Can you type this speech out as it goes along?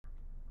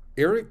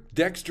Eric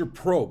Dexter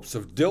Probst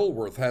of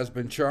Dilworth has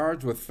been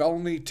charged with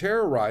felony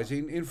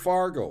terrorizing in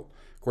Fargo.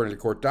 According to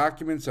court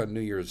documents, on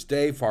New Year's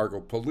Day, Fargo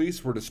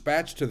police were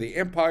dispatched to the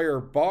Empire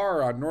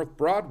Bar on North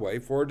Broadway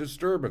for a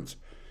disturbance.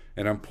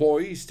 An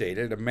employee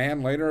stated a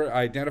man later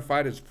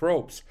identified as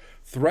Probst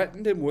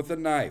threatened him with a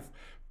knife.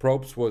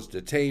 Probst was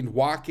detained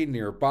walking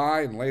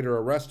nearby and later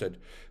arrested.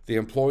 The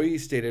employee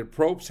stated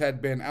Probst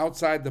had been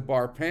outside the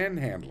bar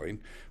panhandling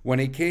when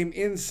he came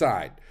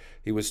inside.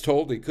 He was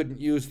told he couldn't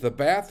use the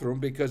bathroom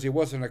because he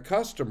wasn't a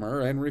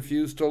customer and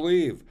refused to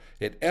leave.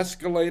 It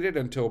escalated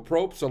until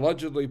Probst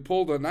allegedly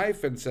pulled a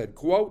knife and said,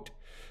 quote,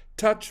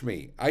 "Touch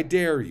me, I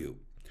dare you."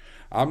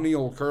 I'm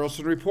Neil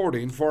Carlson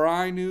reporting for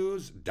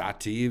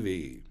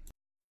iNewZ.TV.